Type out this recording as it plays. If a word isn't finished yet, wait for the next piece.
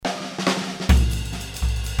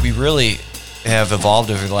we really have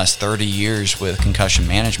evolved over the last 30 years with concussion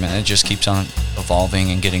management. It just keeps on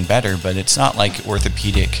evolving and getting better, but it's not like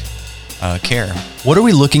orthopedic care. What are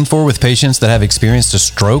we looking for with patients that have experienced a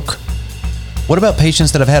stroke? What about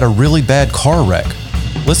patients that have had a really bad car wreck?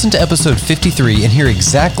 Listen to episode 53 and hear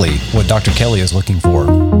exactly what Dr. Kelly is looking for.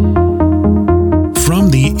 From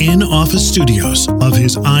the in-office studios of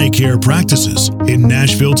his eye care practices in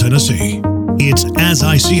Nashville, Tennessee, it's As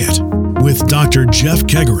I See It with Dr. Jeff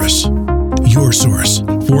Kegaris, your source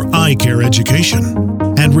for eye care education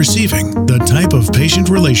and receiving the type of patient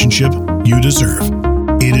relationship you deserve.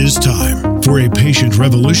 It is time for a patient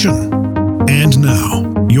revolution. And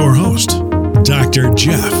now, your host, Dr.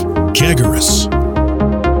 Jeff Kegaris.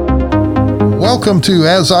 Welcome to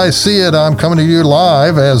As I See It. I'm coming to you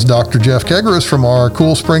live as Dr. Jeff Kegaris from our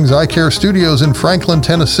Cool Springs Eye Care Studios in Franklin,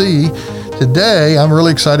 Tennessee. Today, I'm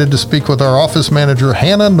really excited to speak with our office manager,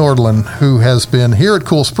 Hannah Nordlund, who has been here at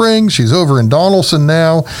Cool Springs. She's over in Donaldson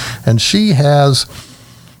now, and she has,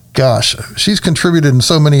 she's contributed in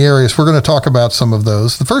so many areas. We're going to talk about some of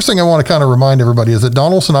those. The first thing I want to kind of remind everybody is that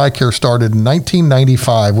Donaldson Eye Care started in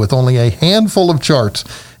 1995 with only a handful of charts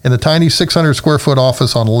in a tiny 600 square foot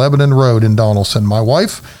office on Lebanon Road in Donaldson. My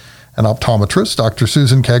wife, an optometrist, Dr.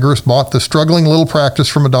 Susan Kegaris, bought the struggling little practice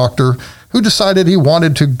from a doctor who decided he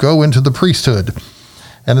wanted to go into the priesthood.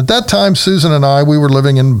 And at that time, Susan and I, we were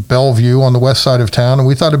living in Bellevue on the west side of town, and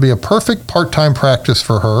we thought it'd be a perfect part-time practice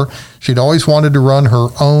for her. She'd always wanted to run her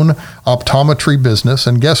own optometry business,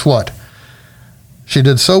 and guess what? She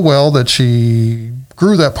did so well that she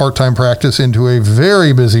grew that part-time practice into a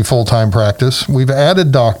very busy full-time practice. We've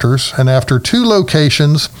added doctors, and after 2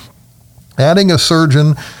 locations, adding a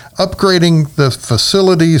surgeon, upgrading the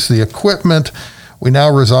facilities, the equipment, we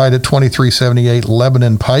now reside at 2378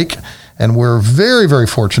 Lebanon Pike, and we're very, very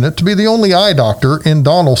fortunate to be the only eye doctor in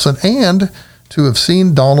Donaldson and to have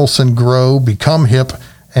seen Donaldson grow, become hip,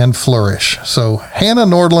 and flourish. So, Hannah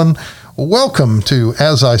Nordlund, welcome to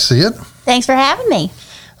As I See It. Thanks for having me.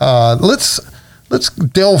 Let's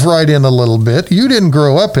delve right in a little bit. You didn't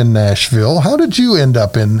grow up in Nashville. How did you end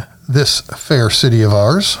up in this fair city of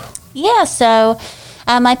ours? Yeah, so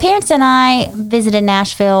my parents and I visited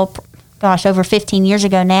Nashville, over 15 years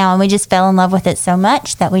ago now, and we just fell in love with it so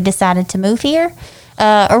much that we decided to move here.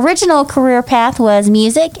 Original career path was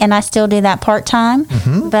music, and I still do that part-time,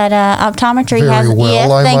 but optometry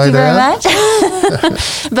thank you very much.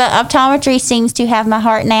 But optometry seems to have my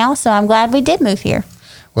heart now, so I'm glad we did move here.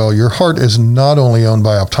 Well, your heart is not only owned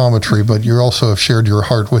by optometry, but you also have shared your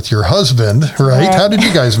heart with your husband, right? How did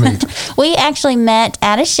you guys meet? We actually met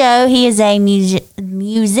at a show. He is a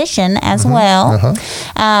musician as well.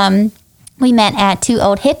 We met at Two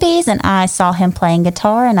Old Hippies, and I saw him playing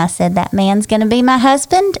guitar, and I said, that man's going to be my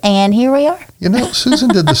husband, and here we are. You know, Susan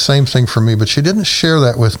did the same thing for me, but she didn't share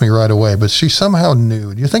that with me right away, but she somehow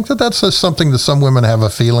knew. Do you think that that's something that some women have a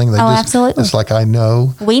feeling? Absolutely. It's like, I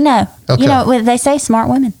know. We know. Okay. You know, they say smart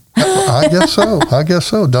women. I guess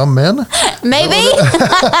so. Dumb men? Maybe.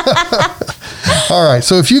 All right,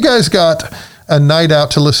 so if you guys got a night out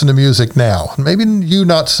to listen to music now, maybe you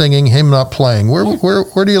not singing, him not playing, where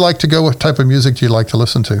do you like to go? What type of music do you like to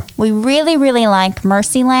listen to? We really, really like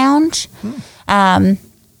Mercy Lounge. And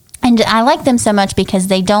I like them so much because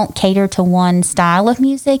they don't cater to one style of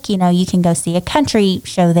music. You know, you can go see a country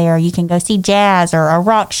show there, you can go see jazz or a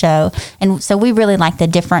rock show. And so we really like the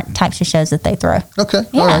different types of shows that they throw. Okay.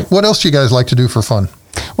 Yeah. All right. What else do you guys like to do for fun?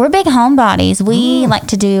 We're big homebodies. We like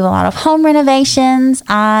to do a lot of home renovations.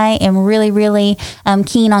 I am really, really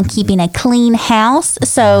keen on keeping a clean house.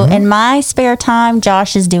 So in my spare time,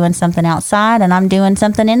 Josh is doing something outside and I'm doing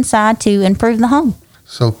something inside to improve the home.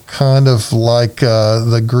 So kind of like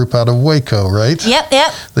the group out of Waco, right? Yep.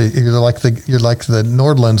 You're like the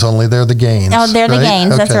Nordlunds, only they're the Gaines. Oh, they're the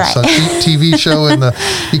Gaines. Okay, that's right. So TV show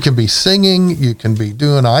you can be singing, you can be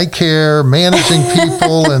doing eye care, managing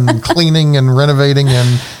people, and cleaning and renovating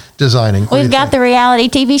and designing. We've got the reality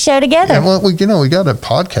TV show together. Yeah, well, we got a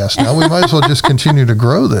podcast now. We might as well just continue to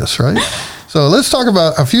grow this, right? So let's talk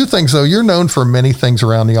about a few things, though. You're known for many things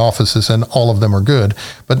around the offices, and all of them are good,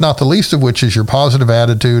 but not the least of which is your positive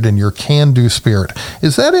attitude and your can-do spirit.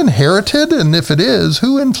 Is that inherited? And if it is,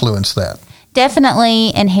 who influenced that?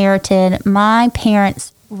 Definitely inherited. My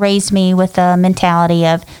parents raised me with a mentality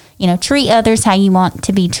of, treat others how you want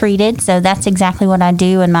to be treated. So that's exactly what I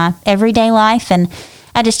do in my everyday life. And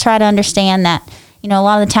I just try to understand that, a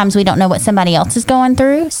lot of the times we don't know what somebody else is going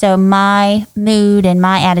through. So my mood and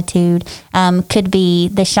my attitude could be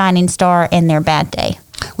the shining star in their bad day.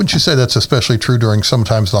 Wouldn't you say that's especially true during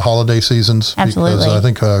sometimes the holiday seasons? Absolutely. Because I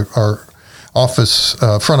think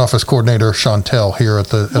front office coordinator Chantel here at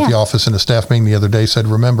the office in a staff meeting the other day said,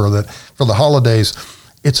 remember that for the holidays,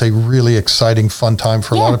 it's a really exciting, fun time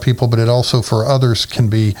for a lot of people, but it also for others can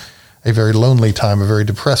be a very lonely time, a very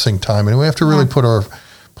depressing time. And we have to really put our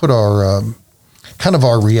kind of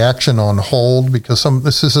our reaction on hold, because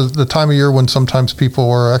this is the time of year when sometimes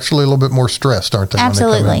people are actually a little bit more stressed, aren't they?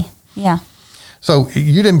 Absolutely. Yeah. So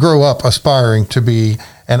you didn't grow up aspiring to be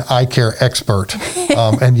an eye care expert,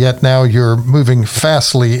 and yet now you're moving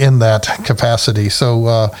fastly in that capacity.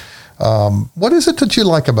 So what is it that you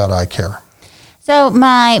like about eye care? So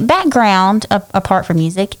my background, apart from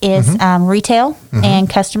music, is retail and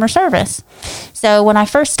customer service. So when I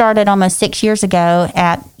first started almost 6 years ago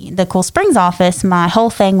at the Cool Springs office, my whole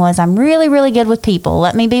thing was, I'm really, really good with people.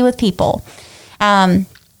 Let me be with people.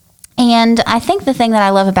 And I think the thing that I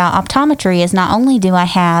love about optometry is not only do I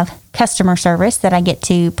have customer service that I get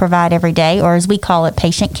to provide every day, or as we call it,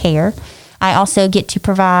 patient care, I also get to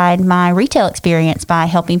provide my retail experience by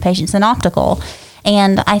helping patients in optical.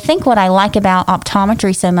 And I think what I like about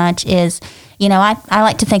optometry so much is, I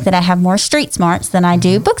like to think that I have more street smarts than I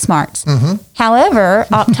do book smarts. However,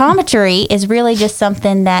 optometry is really just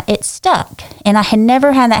something that it stuck. And I had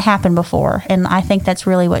never had that happen before. And I think that's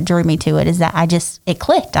really what drew me to it, is that it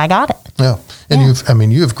clicked. I got it. Yeah.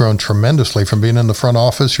 And you have grown tremendously from being in the front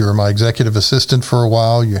office. You were my executive assistant for a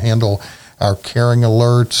while. You handle our caring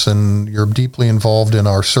alerts, and you're deeply involved in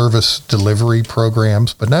our service delivery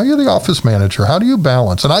programs. But now you're the office manager. How do you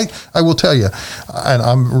balance? And I will tell you, and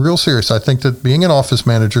I'm real serious, I think that being an office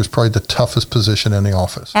manager is probably the toughest position in the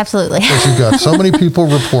office. Absolutely. Because you've got so many people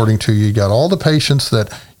reporting to you. You got all the patients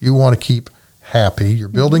that you want to keep happy. You're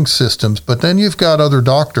building systems, but then you've got other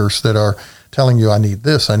doctors that are telling you, I need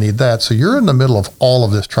this, I need that. So you're in the middle of all of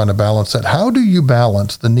this trying to balance that. How do you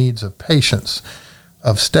balance the needs of patients,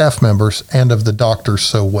 of staff members, and of the doctors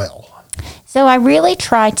so well? So I really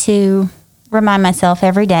try to remind myself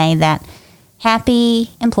every day that happy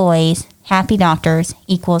employees, happy doctors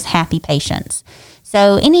equals happy patients.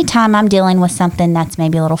 So anytime I'm dealing with something that's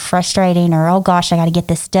maybe a little frustrating, or, oh gosh, I got to get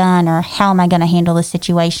this done, or how am I going to handle this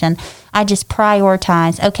situation, I just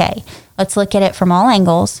prioritize, okay, let's look at it from all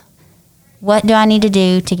angles. What do I need to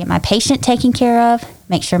do to get my patient taken care of,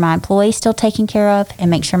 make sure my employee's still taken care of, and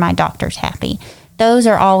make sure my doctor's happy? Those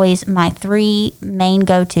are always my three main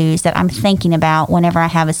go-tos that I'm thinking about whenever I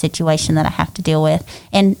have a situation that I have to deal with.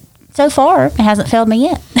 And so far, it hasn't failed me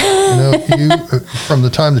yet. You from the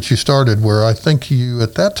time that you started, where I think you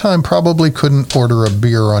at that time probably couldn't order a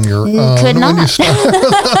beer on your own. Could not. When you started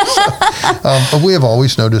with us. But we have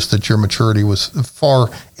always noticed that your maturity was far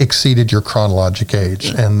exceeded your chronologic age.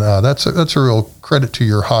 And that's a real credit to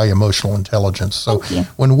your high emotional intelligence. So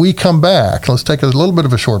when we come back, let's take a little bit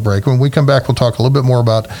of a short break. When we come back, we'll talk a little bit more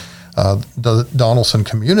about the Donaldson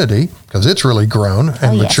community, because it's really grown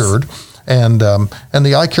and matured. And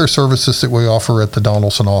the eye care services that we offer at the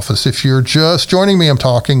Donaldson office. If you're just joining me, I'm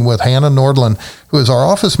talking with Hannah Nordland, who is our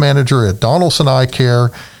office manager at Donaldson Eye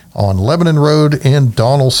Care on Lebanon Road in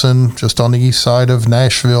Donaldson, just on the east side of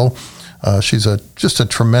Nashville. She's just a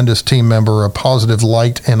tremendous team member, a positive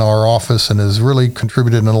light in our office, and has really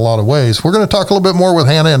contributed in a lot of ways. We're going to talk a little bit more with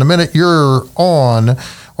Hannah in a minute. You're on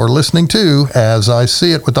or listening to As I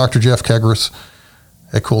See It with Dr. Jeff Kegris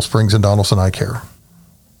at Cool Springs and Donaldson Eye Care.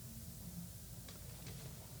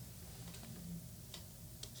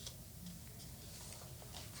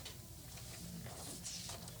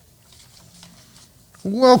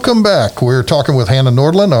 Welcome back. We're talking with Hannah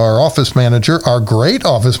Nordland, our office manager, our great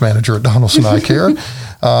office manager at Donaldson Eye Care.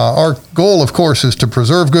 Our goal, of course, is to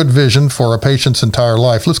preserve good vision for a patient's entire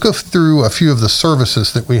life. Let's go through a few of the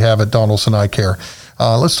services that we have at Donaldson Eye Care.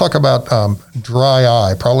 Let's talk about dry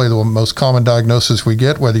eye, probably the most common diagnosis we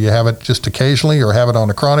get, whether you have it just occasionally or have it on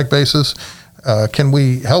a chronic basis. Can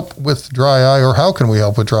we help with dry eye, or how can we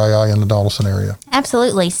help with dry eye in the Donaldson area?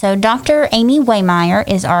 Absolutely. So Dr. Amy Waymeyer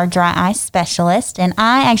is our dry eye specialist, and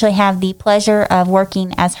I actually have the pleasure of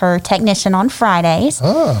working as her technician on Fridays.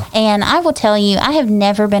 And I will tell you, I have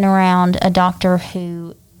never been around a doctor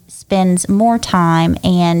who spends more time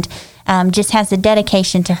and just has the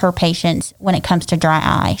dedication to her patients when it comes to dry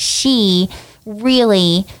eye. She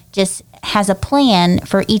really just has a plan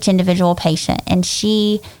for each individual patient, and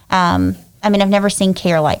she I've never seen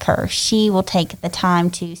care like her. She will take the time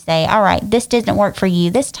to say, all right, this didn't work for you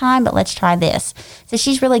this time, but let's try this. So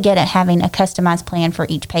she's really good at having a customized plan for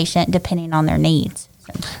each patient depending on their needs.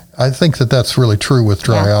 I think that's really true with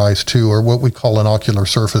dry eyes too, or what we call an ocular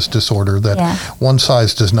surface disorder, that one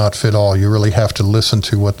size does not fit all. You really have to listen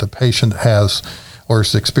to what the patient has or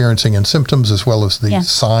is experiencing in symptoms as well as the Yeah.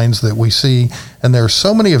 signs that we see. And there are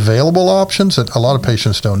so many available options that a lot of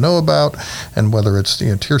patients don't know about. And whether it's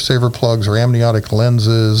tear saver plugs or amniotic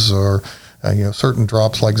lenses or certain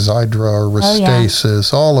drops like Xydra or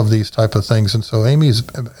Restasis, all of these type of things. And so Amy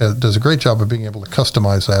does a great job of being able to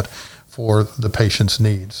customize that for the patient's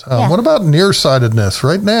needs. What about nearsightedness?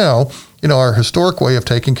 Right now, our historic way of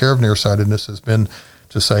taking care of nearsightedness has been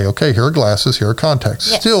to say, okay, here are glasses, here are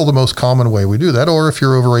contacts. Yes. Still the most common way we do that. Or if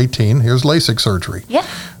you're over 18, here's LASIK surgery. Yeah.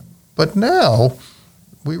 But now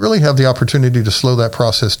we really have the opportunity to slow that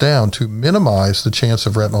process down to minimize the chance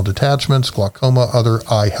of retinal detachments, glaucoma, other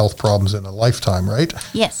eye health problems in a lifetime, right?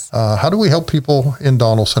 Yes. How do we help people in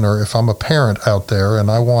Donaldson, or if I'm a parent out there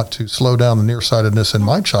and I want to slow down the nearsightedness in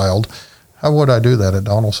my child, how would I do that at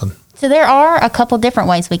Donaldson? So there are a couple different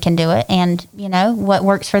ways we can do it. And, what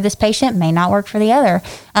works for this patient may not work for the other.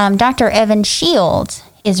 Dr. Evan Shields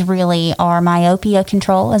is really our myopia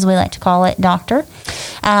control, as we like to call it, doctor.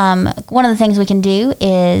 One of the things we can do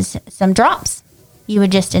is some drops. You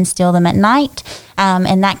would just instill them at night,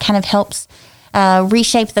 and that kind of helps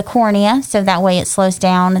reshape the cornea, so that way it slows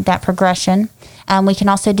down that progression. We can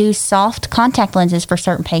also do soft contact lenses for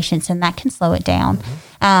certain patients, and that can slow it down.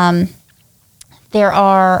 There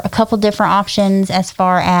are a couple different options as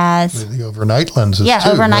far as the overnight lenses. Yeah, too,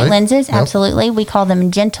 overnight right? lenses, Yep. absolutely. We call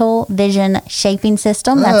them Gentle Vision Shaping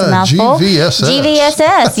System. That's a mouthful. GVSS.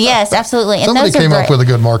 GVSS, yes, absolutely. And Somebody those are came great. up with a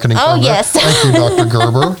good marketing Oh, term there. yes. Thank you, Dr.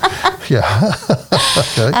 Gerber. Yeah.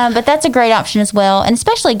 Okay. But that's a great option as well, and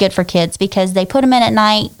especially good for kids because they put them in at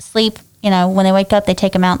night, sleep. When they wake up, they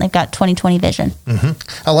take them out and they've got 20/20 vision.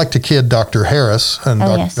 I like to kid Dr. Harris, and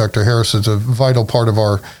yes. Dr. Harris is a vital part of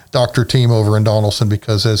our doctor team over in Donaldson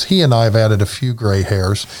because as he and I have added a few gray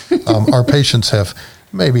hairs, our patients have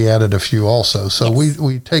maybe added a few also. So Yes.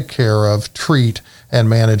 we take care of, treat, and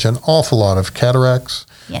manage an awful lot of cataracts,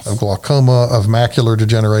 Yes. of glaucoma, of macular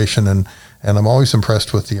degeneration, and I'm always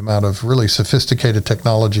impressed with the amount of really sophisticated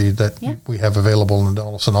technology that we have available in the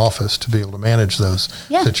Donaldson office to be able to manage those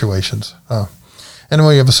situations. And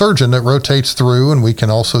we have a surgeon that rotates through, and we can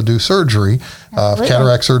also do surgery,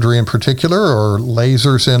 cataract surgery in particular, or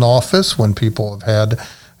lasers in office when people have had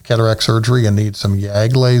cataract surgery and need some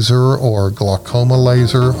YAG laser or glaucoma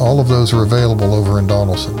laser. All of those are available over in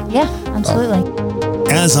Donaldson. Yeah, absolutely.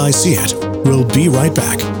 As I See It, we'll be right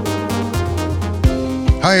back.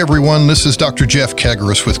 Hi, everyone. This is Dr. Jeff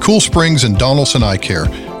Kegaris with Cool Springs and Donaldson Eye Care.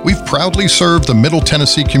 We've proudly served the Middle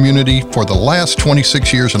Tennessee community for the last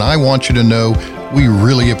 26 years, and I want you to know we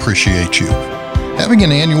really appreciate you. Having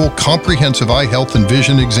an annual comprehensive eye health and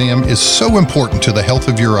vision exam is so important to the health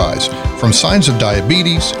of your eyes. From signs of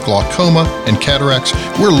diabetes, glaucoma, and cataracts,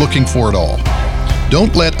 we're looking for it all.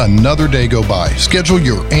 Don't let another day go by. Schedule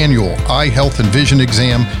your annual eye health and vision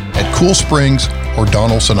exam at Cool Springs or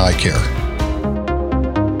Donaldson Eye Care.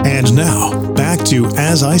 And now, back to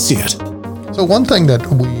As I See It. So one thing that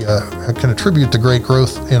we can attribute the great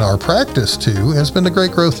growth in our practice to has been the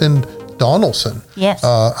great growth in Donaldson. Yes.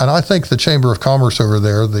 And I think the Chamber of Commerce over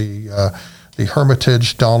there, the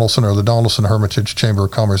Hermitage Donaldson or the Donaldson Hermitage Chamber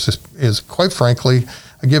of Commerce is quite frankly,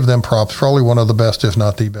 I give them props, probably one of the best, if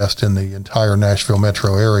not the best in the entire Nashville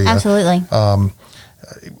metro area. Absolutely.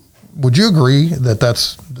 Would you agree that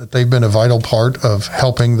they've been a vital part of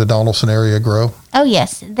helping the Donaldson area grow? Oh,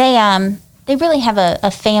 yes. They really have a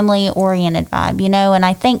family-oriented vibe, and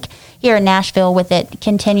I think here in Nashville, with it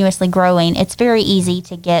continuously growing, it's very easy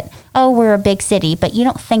to get, we're a big city, but you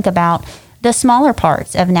don't think about the smaller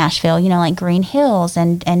parts of Nashville, like Green Hills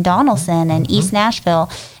and Donaldson and East Nashville.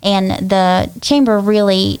 And the chamber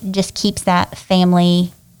really just keeps that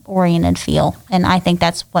family-oriented feel, and I think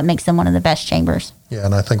that's what makes them one of the best chambers. Yeah,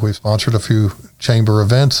 and I think we've sponsored a few chamber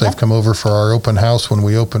events. They've come over for our open house when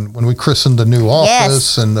we christened the new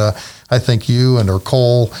office, and I think you and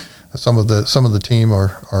Cole, some of the team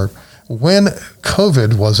are when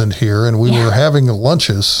COVID wasn't here and we were having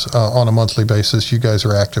lunches on a monthly basis. You guys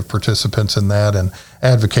are active participants in that and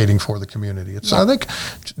advocating for the community. I think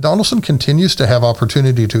Donaldson continues to have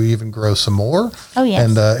opportunity to even grow some more. Oh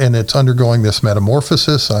yes, and it's undergoing this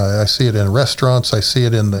metamorphosis. I see it in restaurants. I see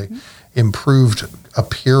it in the improved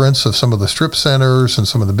appearance of some of the strip centers and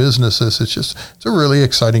some of the businesses. It's a really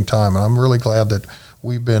exciting time, and I'm really glad that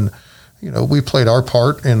we've been, we played our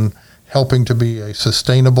part in helping to be a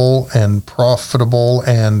sustainable and profitable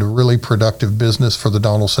and really productive business for the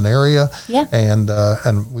Donaldson area. Yeah.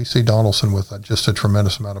 And we see Donaldson with just a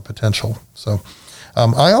tremendous amount of potential. So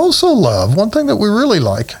I also love, one thing that we really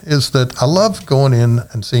like is that I love going in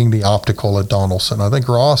and seeing the optical at Donaldson. I think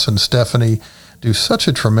Ross and Stephanie do such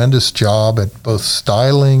a tremendous job at both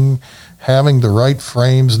styling having the right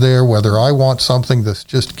frames there, whether I want something that's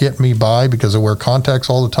just get me by because I wear contacts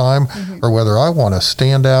all the time, or whether I want to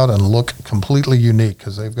stand out and look completely unique,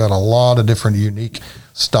 because they've got a lot of different unique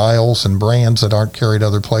styles and brands that aren't carried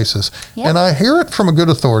other places. Yep. And I hear it from a good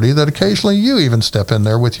authority that occasionally you even step in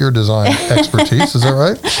there with your design expertise. Is that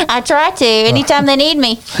right? I try to anytime they need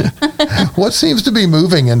me. What seems to be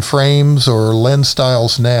moving in frames or lens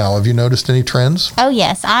styles now? Have you noticed any trends? Oh,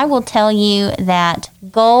 yes. I will tell you that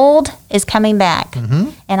gold is coming back.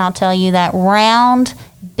 And I'll tell you that round,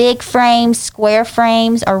 big frames, square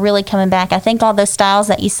frames are really coming back. I think all those styles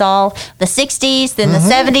that you saw, the 60s, then the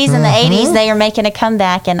 70s and the 80s, they are making a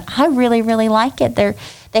comeback. And I really, really like it.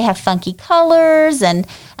 They have funky colors, and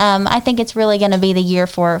I think it's really going to be the year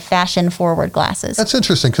for fashion-forward glasses. That's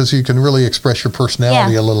interesting because you can really express your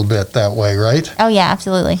personality a little bit that way, right? Oh, yeah,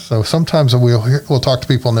 absolutely. So sometimes we'll talk to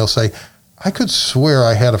people and they'll say, I could swear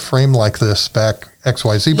I had a frame like this back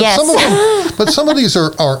XYZ, but some of these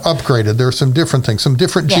are upgraded. There are some different things, some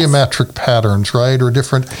different geometric patterns, right? Or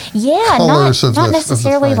different colors not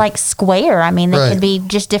necessarily like square. I mean, they could be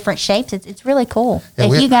just different shapes. It's really cool.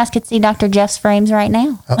 Yeah, if you guys could see Dr. Jeff's frames right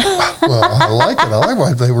now. Well, I like it. I like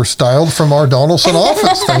why they were styled from our Donaldson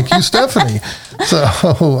office. Thank you, Stephanie. So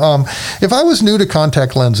if I was new to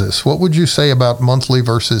contact lenses, what would you say about monthly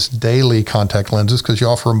versus daily contact lenses? Because you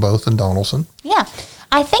offer them both in Donaldson. Yeah.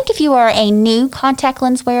 I think if you are a new contact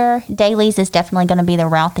lens wearer, dailies is definitely going to be the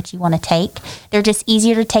route that you want to take. They're just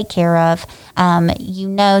easier to take care of. You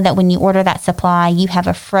know that when you order that supply, you have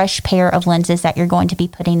a fresh pair of lenses that you're going to be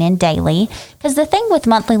putting in daily. Because the thing with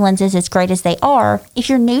monthly lenses, as great as they are, if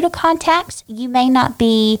you're new to contacts, you may not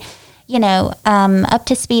be up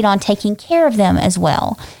to speed on taking care of them as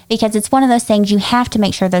well, because it's one of those things you have to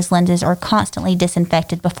make sure those lenses are constantly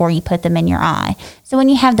disinfected before you put them in your eye. So when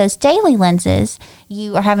you have those daily lenses,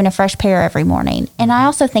 you are having a fresh pair every morning. And I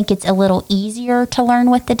also think it's a little easier to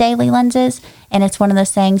learn with the daily lenses. And it's one of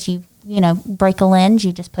those things you break a lens,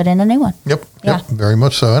 you just put in a new one. Yep, very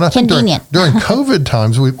much so. And I think during COVID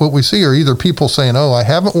times, what we see are either people saying, oh, I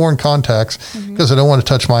haven't worn contacts because I don't want to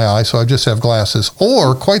touch my eye, so I just have glasses,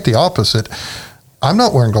 or quite the opposite. I'm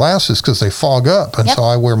not wearing glasses because they fog up, and so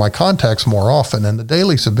I wear my contacts more often. And the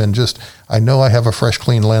dailies have been I know I have a fresh,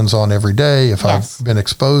 clean lens on every day. If I've been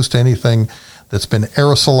exposed to anything that's been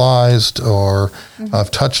aerosolized or I've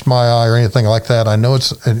touched my eye or anything like that, I know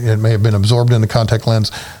it may have been absorbed in the contact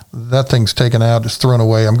lens. That thing's taken out, it's thrown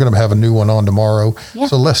away. I'm going to have a new one on tomorrow. Yeah.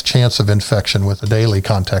 So less chance of infection with a daily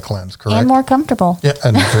contact lens, correct? And more comfortable. Yeah,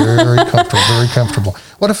 and very comfortable, very comfortable.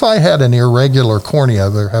 What if I had an irregular cornea?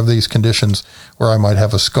 There have these conditions where I might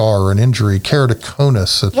have a scar or an injury,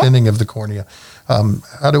 keratoconus, a thinning of the cornea.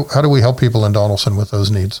 How do we help people in Donaldson with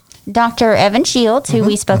those needs? Dr. Evan Shields, who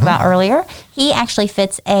we spoke about earlier, he actually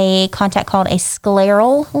fits a contact called a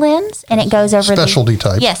scleral lens, and it goes over specialty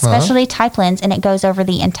type. Yes, specialty type lens, and it goes over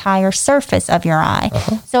the entire surface of your eye.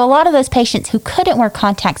 So a lot of those patients who couldn't wear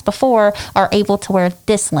contacts before are able to wear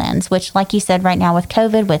this lens, which, like you said, right now with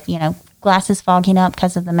COVID, with glasses fogging up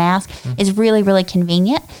because of the mask, is really, really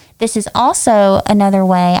convenient. This is also another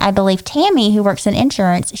way. I believe Tammy, who works in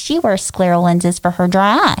insurance, she wears scleral lenses for her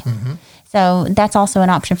dry eye. So that's also an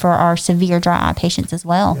option for our severe dry eye patients as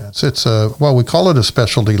well. Yeah, it's we call it a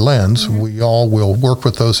specialty lens. We all will work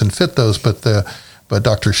with those and fit those, but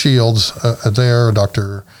Dr. Shields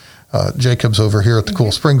Dr. Jacobs over here at the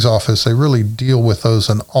Cool Springs office, they really deal with those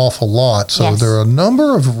an awful lot. So there are a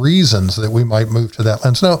number of reasons that we might move to that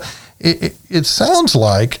lens. Now, it sounds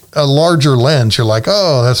like a larger lens, you're like,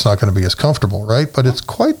 oh, that's not going to be as comfortable, right? But it's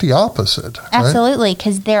quite the opposite. Absolutely,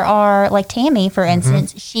 because there are, like Tammy, for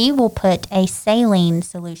instance, she will put a saline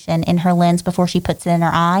solution in her lens before she puts it in her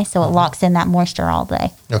eye, so it locks in that moisture all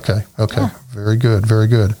day. Okay. Yeah. Very good, very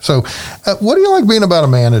good. So what do you like being about a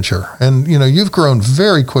manager? And, you've grown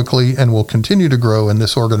very quickly and will continue to grow in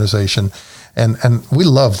this organization. And we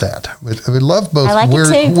love that. We love both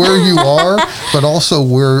where you are, but also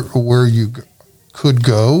where you could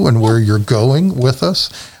go and where you're going with us.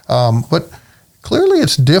 But clearly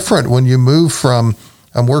it's different when you move from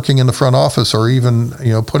I'm working in the front office or even,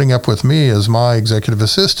 putting up with me as my executive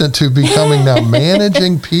assistant to becoming now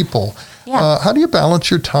managing people. Yeah. How do you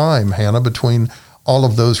balance your time, Hannah, between all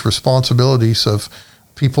of those responsibilities of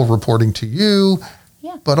people reporting to you,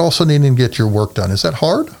 but also needing to get your work done? Is that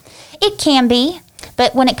hard? It can be,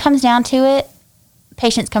 but when it comes down to it,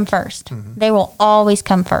 patients come first. They will always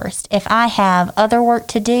come first. If I have other work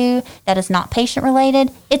to do that is not patient related,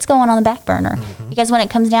 it's going on the back burner. Because when it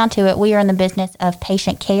comes down to it, we are in the business of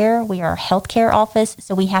patient care. We are a healthcare office,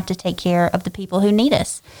 so we have to take care of the people who need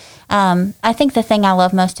us. I think the thing I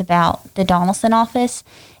love most about the Donaldson office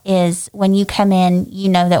is when you come in, you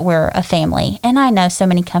know that we're a family. And I know so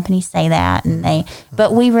many companies say that,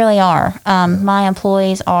 but we really are. My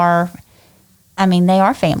employees are, they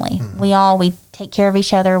are family. We take care of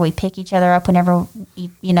each other. We pick each other up whenever,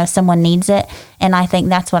 someone needs it. And I think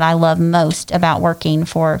that's what I love most about working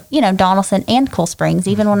for, Donaldson and Cool Springs.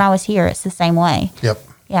 Even when I was here, it's the same way. Yep.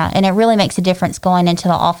 Yeah, and it really makes a difference going into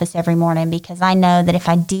the office every morning, because I know that if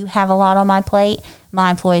I do have a lot on my plate, my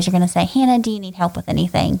employees are going to say, Hannah, do you need help with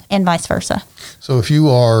anything? And vice versa. So if you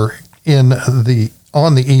are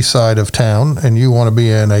on the east side of town and you want to be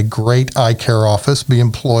in a great eye care office, be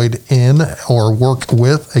employed in or work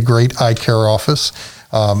with a great eye care office,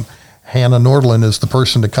 Hannah Nordland is the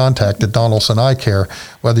person to contact at Donaldson Eye Care.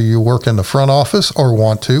 Whether you work in the front office or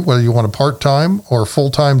want to, whether you want a part-time or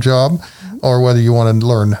full-time job, or whether you want to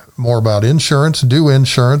learn more about insurance, do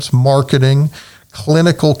insurance, marketing,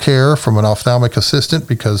 clinical care from an ophthalmic assistant,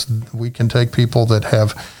 because we can take people that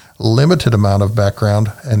have limited amount of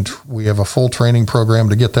background and we have a full training program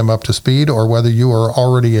to get them up to speed, or whether you are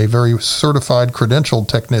already a very certified credentialed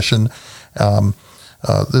technician.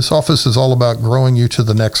 This office is all about growing you to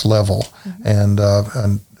the next level. And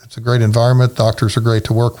it's a great environment. Doctors are great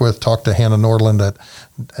to work with. Talk to Hannah Nordland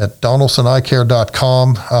at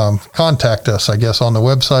DonaldsonEyeCare.com. Contact us, I guess, on the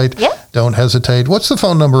website. Yep. Don't hesitate. What's the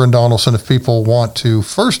phone number in Donaldson if people want to,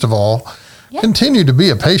 first of all, continue to be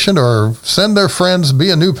a patient or send their friends, be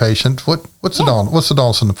a new patient? What's the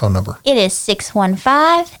Donaldson phone number? It is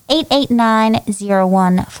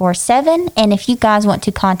 615-889-0147. And if you guys want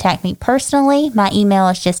to contact me personally, my email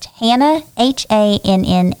is just Hannah,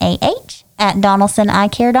 HANNAH, at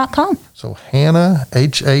DonaldsonEyeCare.com. So Hannah,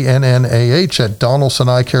 HANNAH, at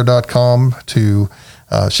DonaldsonEyeCare.com to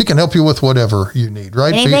she can help you with whatever you need,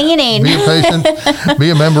 right? Anything you need. Be a patient, be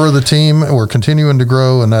a member of the team. We're continuing to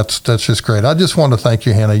grow, and that's just great. I just want to thank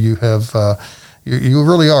you, Hannah. You have you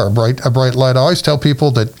really are a bright light. I always tell people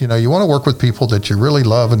that you want to work with people that you really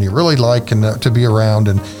love and you really like and to be around,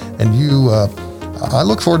 and you. I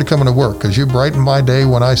look forward to coming to work because you brighten my day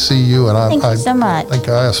when I see you, and Thank you so much. I think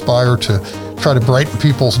I aspire to try to brighten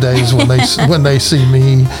people's days when they see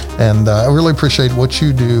me, and I really appreciate what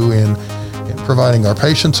you do in providing our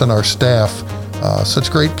patients and our staff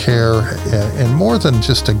such great care, and more than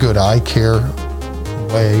just a good eye care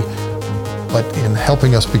way, but in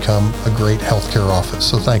helping us become a great healthcare office.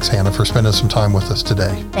 So thanks, Hannah, for spending some time with us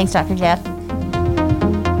today. Thanks, Dr. Jeff.